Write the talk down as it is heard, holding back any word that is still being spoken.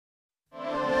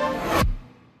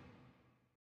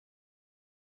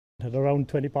At around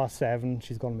 7:20,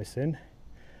 she's gone missing.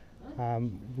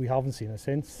 We haven't seen her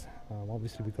since.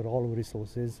 Obviously, we've got all our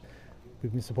resources.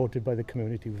 We've been supported by the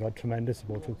community. We've had tremendous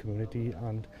support from the community,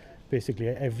 and basically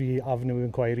every avenue of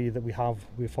inquiry that we have,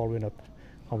 we're following up,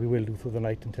 and we will do through the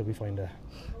night until we find her.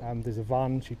 There's a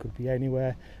van. She could be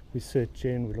anywhere. We're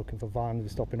searching. We're looking for vans. We're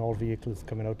stopping all vehicles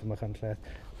coming out of Machynlleth.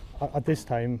 At this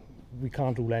time, we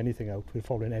can't rule anything out. We're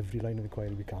following every line of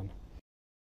inquiry we can.